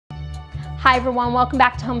Hi everyone, welcome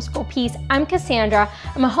back to Homeschool Peace. I'm Cassandra.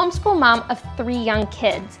 I'm a homeschool mom of 3 young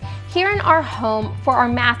kids. Here in our home, for our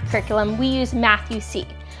math curriculum, we use Math-U-See.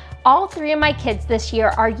 All 3 of my kids this year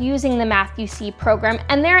are using the Math-U-See program,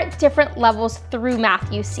 and they're at different levels through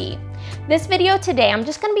Math-U-See. This video today, I'm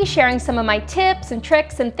just going to be sharing some of my tips and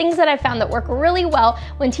tricks and things that I found that work really well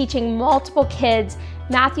when teaching multiple kids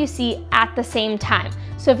Math-U-See at the same time.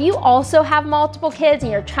 So if you also have multiple kids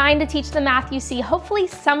and you're trying to teach them Math-U-See, hopefully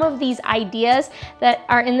some of these ideas that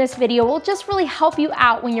are in this video will just really help you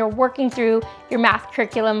out when you're working through your math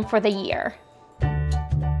curriculum for the year.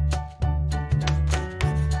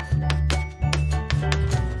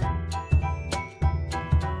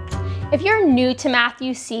 If you're new to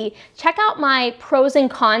Math-U-See, check out my pros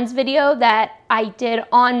and cons video that I did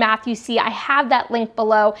on Math-U-See. I have that link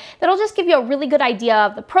below. That'll just give you a really good idea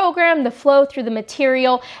of the program, the flow through the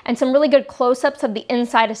material, and some really good close-ups of the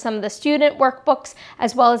inside of some of the student workbooks,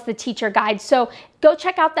 as well as the teacher guide. So go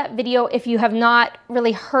check out that video if you have not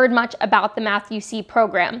really heard much about the Math-U-See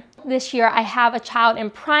program. This year I have a child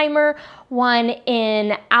in primer, one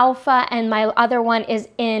in alpha, and my other one is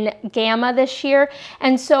in gamma this year.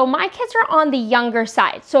 And so my kids are on the younger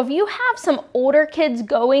side. So if you have some older kids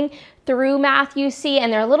going through Math-U-See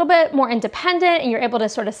and they're a little bit more independent and you're able to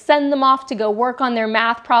sort of send them off to go work on their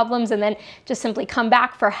math problems and then just simply come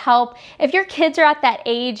back for help. If your kids are at that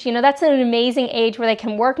age, you know, that's an amazing age where they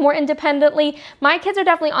can work more independently. My kids are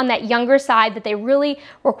definitely on that younger side that they really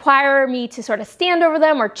require me to sort of stand over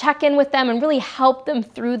them or check in with them and really help them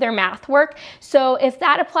through their math work. So if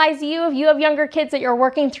that applies to you, if you have younger kids that you're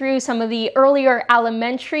working through some of the earlier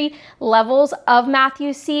elementary levels of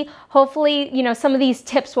Math-U-See, hopefully, you know, some of these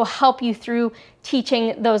tips will help you through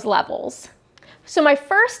teaching those levels. So my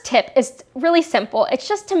first tip is really simple. It's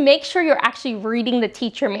just to make sure you're actually reading the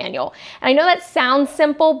teacher manual. And I know that sounds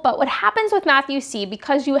simple, but what happens with Math-U-See,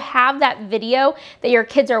 because you have that video that your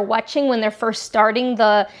kids are watching when they're first starting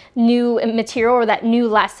the new material or that new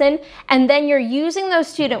lesson, and then you're using those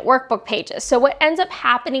student workbook pages. So what ends up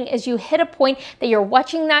happening is you hit a point that you're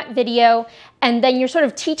watching that video and then you're sort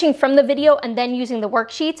of teaching from the video and then using the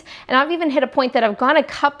worksheets. And I've even hit a point that I've gone a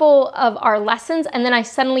couple of our lessons and then I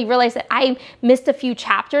suddenly realized that I missed a few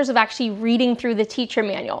chapters of actually reading through the teacher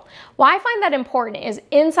manual. Why I find that important is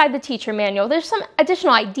inside the teacher manual, there's some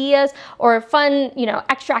additional ideas or fun, you know,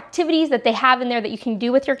 extra activities that they have in there that you can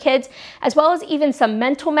do with your kids, as well as even some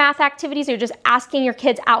mental math activities. You're just asking your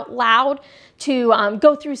kids out loud to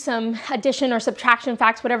go through some addition or subtraction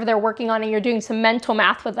facts, whatever they're working on, and you're doing some mental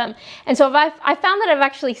math with them. And so I found that I've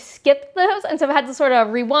actually skipped those, and so I've had to sort of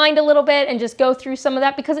rewind a little bit and just go through some of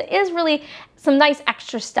that because it is really some nice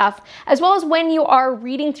extra stuff. As well as when you are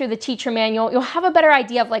reading through the teacher manual, you'll have a better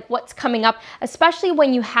idea of like what's coming up, especially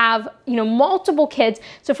when you have, you know, multiple kids.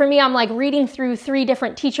 So for me, I'm like reading through 3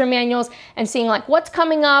 different teacher manuals and seeing like what's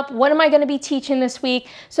coming up, what am I going to be teaching this week.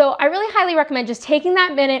 So I really highly recommend just taking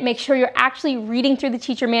that minute, make sure you're actually reading through the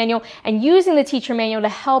teacher manual and using the teacher manual to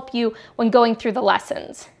help you when going through the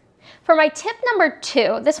lessons. For my tip number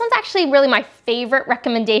 2, this one's actually really my favorite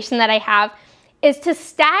recommendation that I have, is to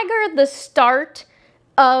stagger the start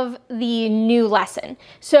of the new lesson.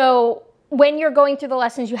 So when you're going through the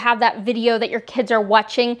lessons, you have that video that your kids are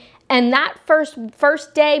watching, and that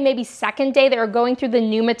first day, maybe second day that you're going through the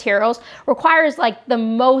new materials requires like the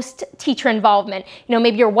most teacher involvement. You know,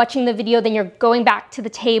 maybe you're watching the video, then you're going back to the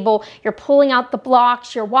table, you're pulling out the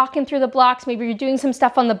blocks, you're walking through the blocks, maybe you're doing some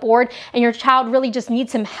stuff on the board, and your child really just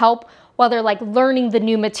needs some help while they're like learning the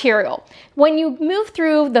new material. When you move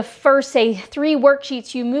through the first, say, 3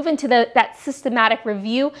 worksheets, you move into that systematic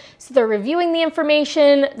review. So they're reviewing the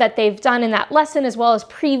information that they've done in that lesson as well as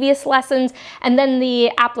previous lessons, and then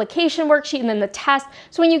the application worksheet and then the test.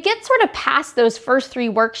 So when you get sort of past those first 3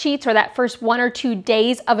 worksheets or that first 1 or 2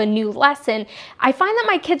 days of a new lesson, I find that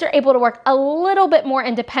my kids are able to work a little bit more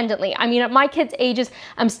independently. I mean, at my kids' ages,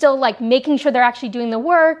 I'm still like making sure they're actually doing the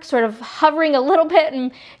work, sort of hovering a little bit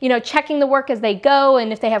and, you know, checking the work as they go,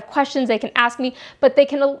 and if they have questions they can ask me, but they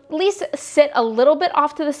can at least sit a little bit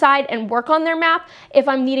off to the side and work on their math if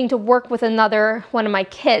I'm needing to work with another one of my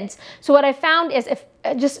kids. So what I found is if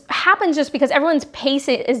it just happens just because everyone's pace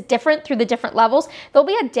is different through the different levels, there'll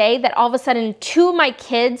be a day that all of a sudden 2 of my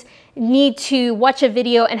kids need to watch a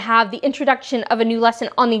video and have the introduction of a new lesson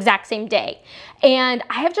on the exact same day. And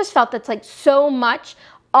I have just felt that's like so much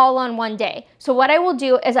all on one day. So what I will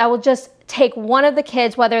do is I will just take one of the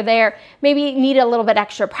kids, whether they're maybe need a little bit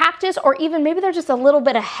extra practice, or even maybe they're just a little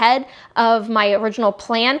bit ahead of my original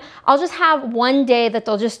plan. I'll just have one day that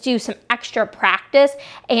they'll just do some extra practice,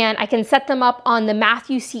 and I can set them up on the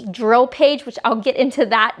Matthew C drill page, which I'll get into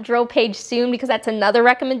that drill page soon because that's another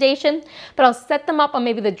recommendation. But I'll set them up on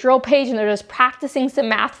maybe the drill page and they're just practicing some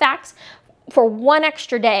math facts for one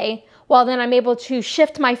extra day. Well, then I'm able to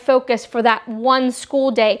shift my focus for that one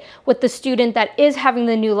school day with the student that is having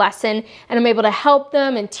the new lesson, and I'm able to help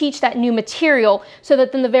them and teach that new material so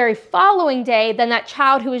that then the very following day, then that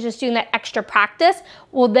child who is just doing that extra practice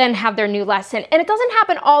will then have their new lesson. And it doesn't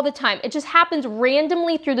happen all the time. It just happens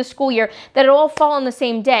randomly through the school year that it'll all fall on the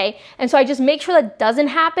same day. And so I just make sure that doesn't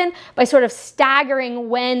happen by sort of staggering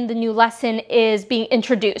when the new lesson is being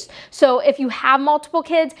introduced. So if you have multiple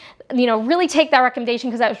kids, really take that recommendation,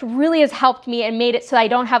 because that really has helped me and made it so I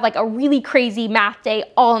don't have like a really crazy math day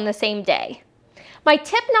all on the same day. My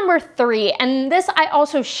tip number 3, and this I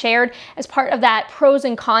also shared as part of that pros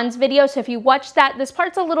and cons video, so if you watch that, this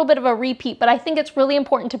part's a little bit of a repeat, but I think it's really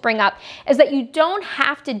important to bring up, is that you don't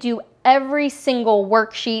have to do every single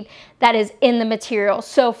worksheet that is in the material.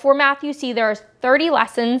 So for Matthew C, there are 30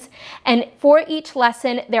 lessons, and for each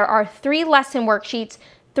lesson, there are 3 lesson worksheets,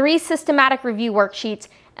 3 systematic review worksheets,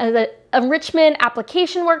 the enrichment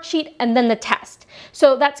application worksheet, and then the test.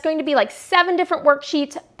 So that's going to be like 7 different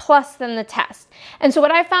worksheets plus then the test. And so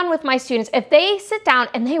what I found with my students, if they sit down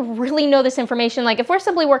and they really know this information, like if we're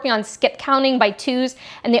simply working on skip counting by 2s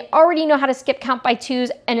and they already know how to skip count by 2s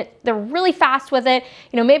and they're really fast with it,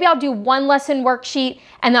 maybe I'll do 1 lesson worksheet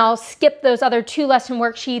and I'll skip those other 2 lesson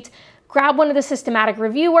worksheets, grab one of the systematic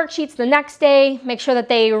review worksheets the next day, make sure that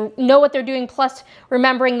they know what they're doing, plus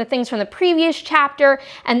remembering the things from the previous chapter,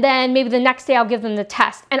 and then maybe the next day I'll give them the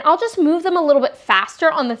test. And I'll just move them a little bit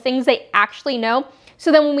faster on the things they actually know.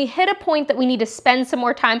 So then when we hit a point that we need to spend some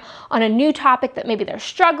more time on a new topic that maybe they're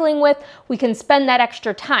struggling with, we can spend that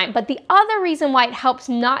extra time. But the other reason why it helps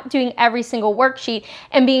not doing every single worksheet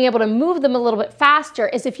and being able to move them a little bit faster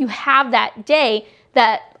is if you have that day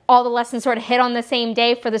that all the lessons sort of hit on the same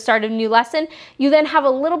day for the start of a new lesson, you then have a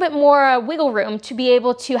little bit more wiggle room to be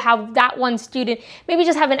able to have that one student maybe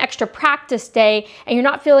just have an extra practice day, and you're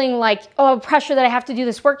not feeling like, oh, pressure that I have to do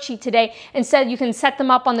this worksheet today. Instead, you can set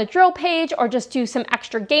them up on the drill page or just do some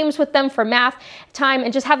extra games with them for math time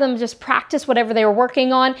and just have them just practice whatever they were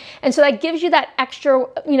working on. And so that gives you that extra,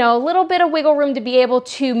 a little bit of wiggle room to be able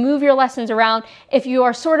to move your lessons around if you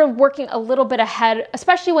are sort of working a little bit ahead,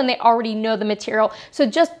 especially when they already know the material. So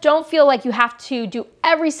just don't feel like you have to do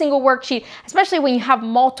every single worksheet, especially when you have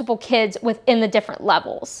multiple kids within the different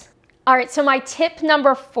levels. All right, so my tip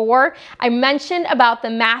number 4, I mentioned about the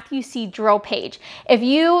Matthew C drill page. If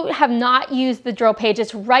you have not used the drill page,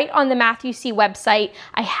 it's right on the Matthew C website.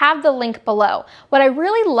 I have the link below. What I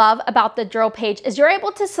really love about the drill page is you're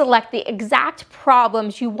able to select the exact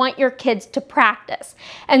problems you want your kids to practice.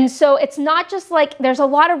 And so it's not just like, there's a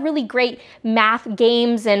lot of really great math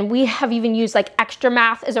games, and we have even used like Extra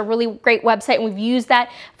Math is a really great website, and we've used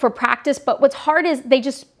that for practice. But what's hard is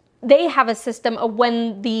they have a system of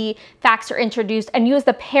when the facts are introduced, and you as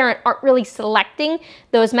the parent aren't really selecting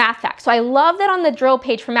those math facts. So I love that on the drill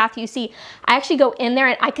page for Matthew C, I actually go in there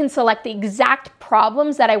and I can select the exact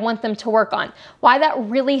problems that I want them to work on. Why that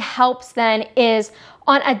really helps then is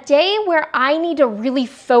on a day where I need to really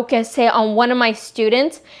focus, say, on one of my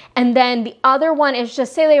students, and then the other one is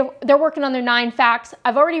just, say they're working on their 9 facts.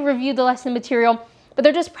 I've already reviewed the lesson material, but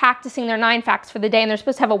they're just practicing their 9 facts for the day, and they're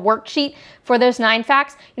supposed to have a worksheet for those 9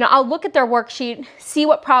 facts. I'll look at their worksheet, see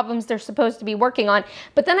what problems they're supposed to be working on,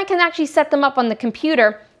 but then I can actually set them up on the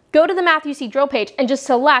computer, go to the Matthew C drill page, and just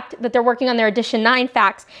select that they're working on their addition 9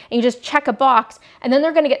 facts, and you just check a box, and then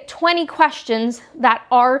they're gonna get 20 questions that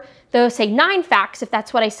are those, say, 9 facts, if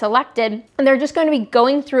that's what I selected, and they're just going to be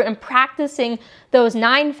going through and practicing those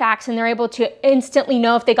 9 facts, and they're able to instantly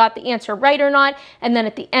know if they got the answer right or not, and then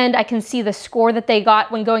at the end I can see the score that they got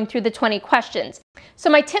when going through the 20 questions. So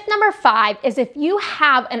my tip number 5 is, if you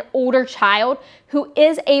have an older child who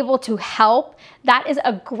is able to help, that is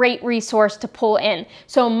a great resource to pull in.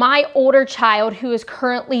 So my older child, who is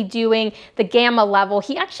currently doing the Gamma level,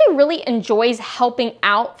 he actually really enjoys helping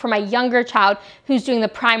out for my younger child who's doing the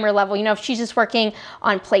primer level. If she's just working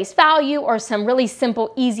on place value or some really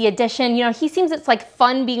simple, easy addition, he seems it's like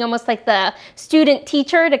fun being almost like the student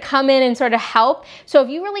teacher to come in and sort of help. So if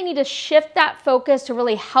you really need to shift that focus to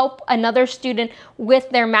really help another student with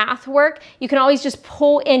their math work, you can always just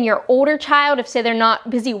pull in your older child if, say, they're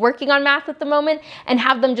not busy working on math at the moment, and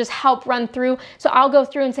have them just help run through. So I'll go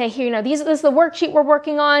through and say, here, this is the worksheet we're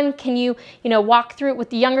working on. Can you, walk through it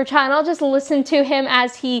with the younger child? And I'll just listen to him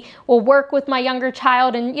as he will work with my younger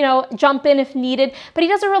child and, jump in if needed. But he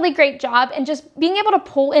does a really great job, and just being able to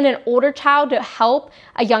pull in an older child to help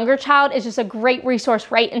a younger child is just a great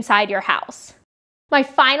resource right inside your house. My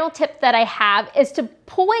final tip that I have is to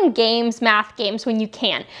pull in games, math games, when you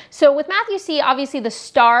can. So with Math You See, obviously the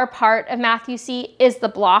star part of Math You See is the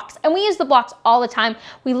blocks, and we use the blocks all the time.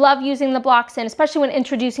 We love using the blocks, and especially when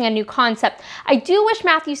introducing a new concept. I do wish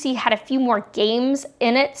Math You See had a few more games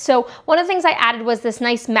in it. So one of the things I added was this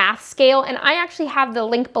nice math scale, and I actually have the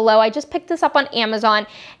link below. I just picked this up on Amazon.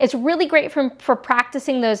 It's really great for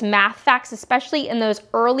practicing those math facts, especially in those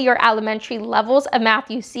earlier elementary levels of Math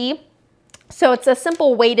You See. So it's a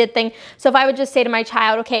simple weighted thing. So if I would just say to my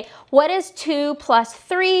child, okay, what is 2 plus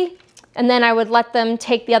 3? And then I would let them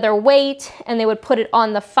take the other weight and they would put it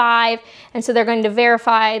on the 5. And so they're going to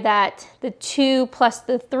verify that the 2 plus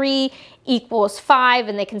the 3 equals 5,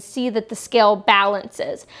 and they can see that the scale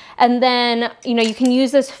balances. And then, you can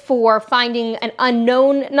use this for finding an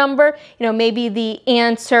unknown number. Maybe the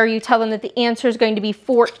answer, you tell them that the answer is going to be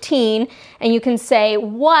 14, and you can say,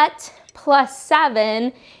 what plus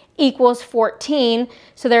 7 equals 14.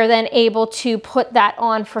 So they're then able to put that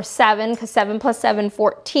on for 7, because 7 plus 7,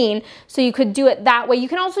 14. So you could do it that way. You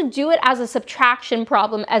can also do it as a subtraction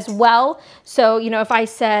problem as well. So, if I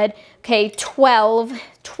said, okay, 12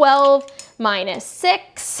 minus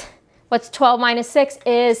 6, what's 12 minus 6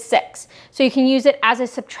 is 6. So you can use it as a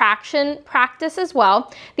subtraction practice as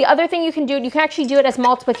well. The other thing you can do, you can actually do it as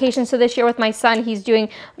multiplication. So this year with my son, he's doing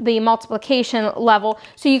the multiplication level.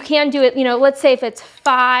 So you can do it, let's say if it's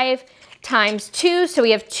 5 times 2, so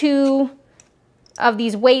we have 2 of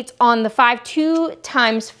these weights on the 5. 2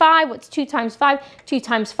 times 5, what's 2 times 5? 2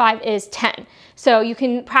 times 5 is 10. So you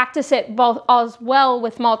can practice it both as well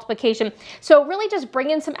with multiplication. So really just bring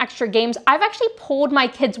in some extra games. I've actually pulled my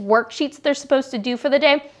kids' worksheets that they're supposed to do for the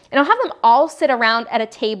day, and I'll have them all sit around at a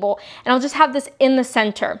table, and I'll just have this in the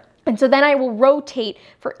center. And so then I will rotate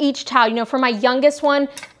for each child. For my youngest one,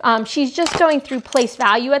 she's just going through place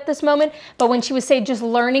value at this moment, but when she was, say, just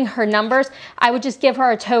learning her numbers, I would just give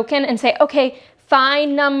her a token and say, okay,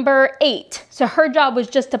 find number 8. So her job was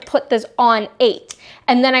just to put this on 8.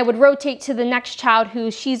 And then I would rotate to the next child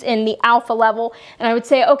she's in the alpha level, and I would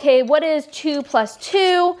say, okay, what is 2 plus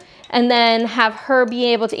 2? And then have her be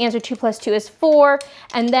able to answer 2 plus 2 is 4.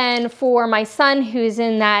 And then for my son who's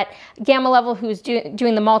in that gamma level, who's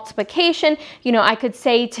doing the multiplication, I could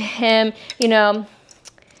say to him,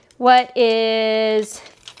 what is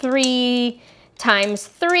 3 times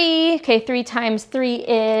 3? Okay, 3 times 3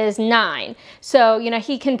 is 9. So,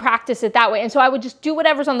 he can practice it that way. And so I would just do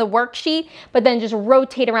whatever's on the worksheet, but then just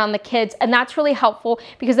rotate around the kids. And that's really helpful,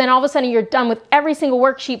 because then all of a sudden you're done with every single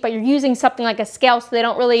worksheet, but you're using something like a scale, so they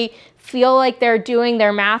don't really feel like they're doing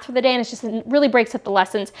their math for the day, and it really breaks up the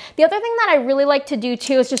lessons. The other thing that I really like to do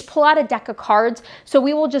too is just pull out a deck of cards. So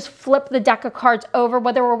we will just flip the deck of cards over,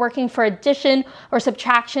 whether we're working for addition or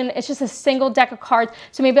subtraction. It's just a single deck of cards.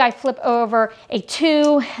 So maybe I flip over a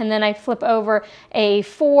 2, and then I flip over a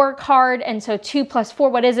 4 card, and so 2 plus 4,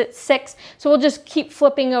 what is it? 6. So we'll just keep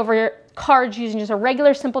flipping over cards using just a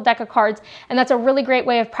regular simple deck of cards, and that's a really great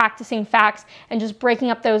way of practicing facts and just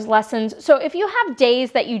breaking up those lessons. So if you have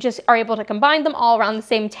days that you just are able to combine them all around the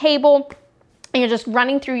same table, and you're just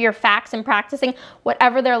running through your facts and practicing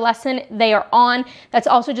whatever their lesson they are on, that's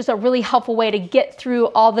also just a really helpful way to get through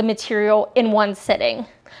all the material in one sitting.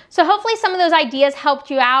 So hopefully some of those ideas helped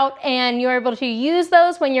you out and you're able to use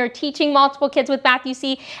those when you're teaching multiple kids with Math You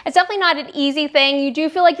See. It's definitely not an easy thing. You do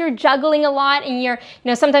feel like you're juggling a lot, and you're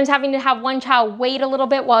sometimes having to have one child wait a little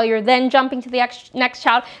bit while you're then jumping to the next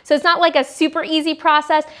child. So it's not like a super easy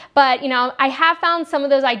process, but I have found some of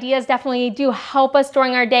those ideas definitely do help us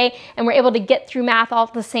during our day, and we're able to get through math all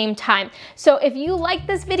at the same time. So if you like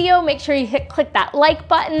this video, make sure you click that like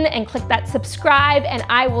button and click that subscribe, and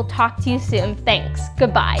I will talk to you soon. Thanks.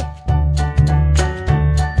 Goodbye.